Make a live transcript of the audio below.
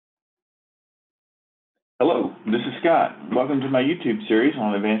Hello, this is Scott. Welcome to my YouTube series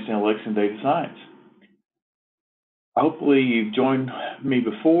on advanced analytics and data science. Hopefully you've joined me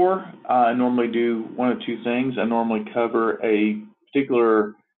before. I normally do one of two things. I normally cover a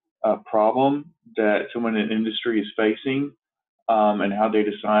particular problem that someone in industry is facing and how data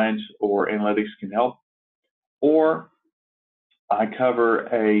science or analytics can help. Or I cover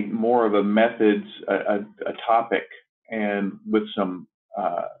a more of a methods, a topic, and with some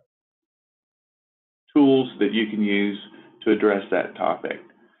tools that you can use to address that topic.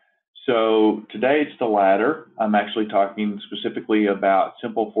 So today it's the latter. I'm actually talking specifically about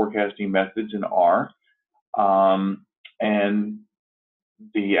simple forecasting methods in R. And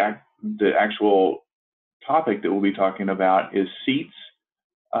the actual topic that we'll be talking about is seats,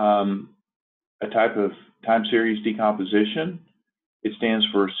 a type of time series decomposition. It stands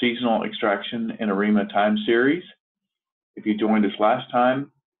for Seasonal Extraction in ARIMA Time Series. If you joined us last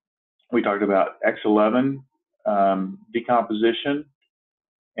time, we talked about R11 decomposition.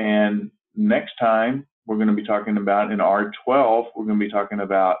 And next time, we're going to be talking about in R12, we're going to be talking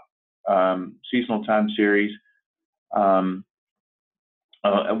about seasonal time series,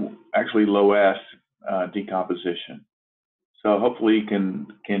 actually low S decomposition. So hopefully you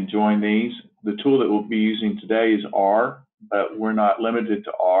can join these. The tool that we'll be using today is R, but we're not limited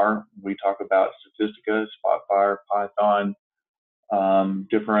to R. We talk about Statistica, Spotfire, Python,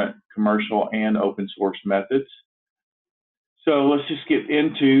 different commercial and open source methods. So let's just get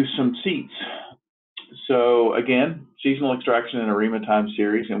into some seats. So again, seasonal extraction in ARIMA time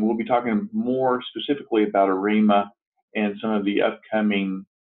series, and we'll be talking more specifically about ARIMA and some of the upcoming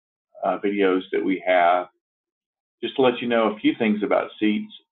videos that we have. Just to let you know a few things about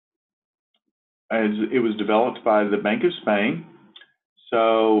seats. As it was developed by the Bank of Spain,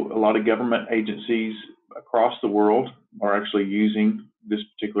 so a lot of government agencies across the world are actually using this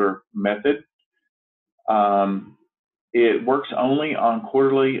particular method. It works only on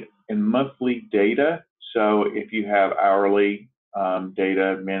quarterly and monthly data. So if you have hourly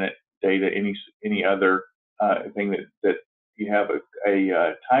data, minute data, any other thing that you have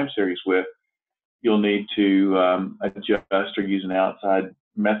a time series with, you'll need to adjust or use an outside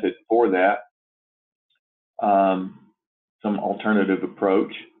method for that, some alternative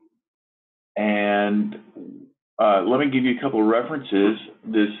approach. And let me give you a couple of references.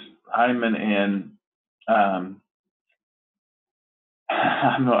 This Hyman and I'm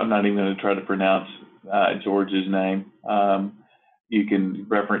not even going to try to pronounce George's name. You can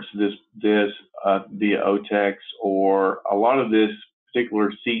reference this via OTEX, or a lot of this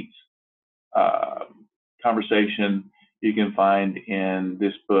particular seats conversation you can find in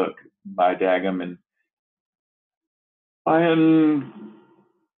this book by Dagum and Ian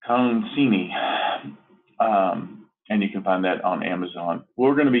Conciani, and you can find that on Amazon.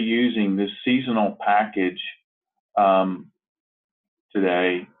 We're going to be using this seasonal package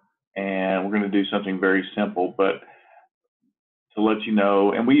today, and we're going to do something very simple, but to let you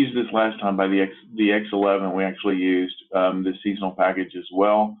know, and we used this last time by the X11, we actually used the seasonal package as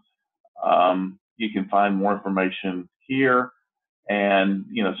well. You can find more information here, and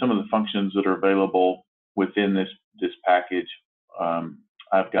some of the functions that are available within this package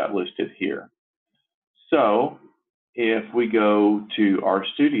I've got listed here. So if we go to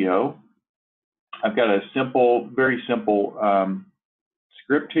RStudio, I've got a very simple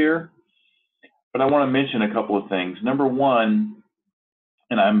script here, but I want to mention a couple of things. Number one,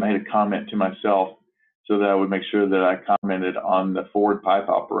 and I made a comment to myself so that I would make sure that I commented on the forward pipe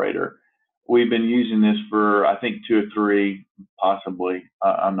operator. We've been using this for, I think, 2 or 3, possibly,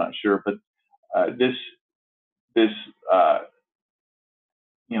 I'm not sure, but this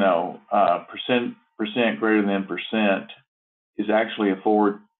percent greater than percent is actually a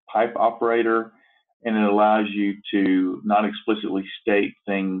forward pipe operator, and it allows you to not explicitly state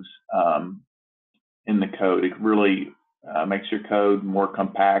things in the code. It really makes your code more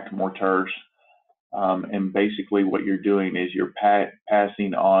compact, more terse, and basically what you're doing is you're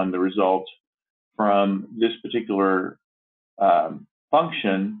passing on the results from this particular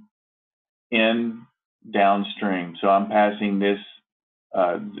function in downstream. So I'm passing this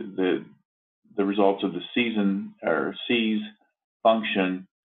the results of the season or C's function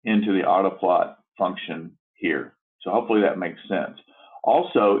into the autoplot function here. So hopefully that makes sense.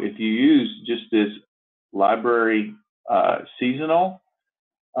 Also, if you use just this library seasonal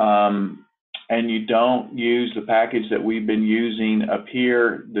and you don't use the package that we've been using up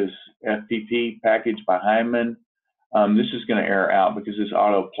here, this FPP package by Hyman, this is going to error out because this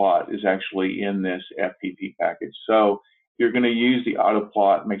auto plot is actually in this FPP package. So if you're going to use the auto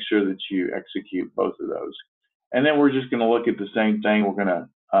plot, make sure that you execute both of those. And then we're just going to look at the same thing. We're going to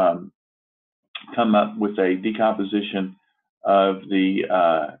come up with a decomposition of the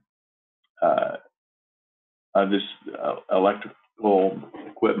this electrical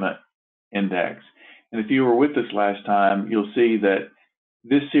equipment index. And if you were with us last time, you'll see that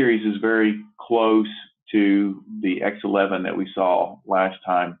this series is very close to the X11 that we saw last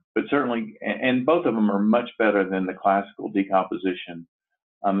time, but certainly, and both of them are much better than the classical decomposition.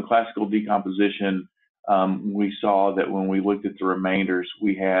 The classical decomposition, we saw that when we looked at the remainders,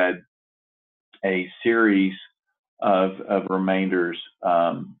 we had a series of remainders,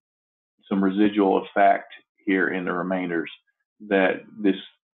 some residual effect here in the remainders that this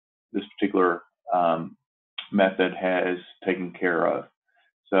particular method has taken care of.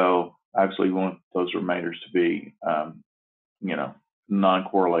 So obviously we want those remainders to be, you know,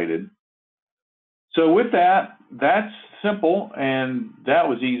 non-correlated. So with that, that's simple and that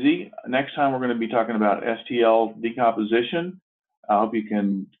was easy. Next time we're going to be talking about STL decomposition. I hope you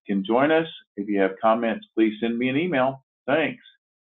can join us. If you have comments, please send me an email. Thanks.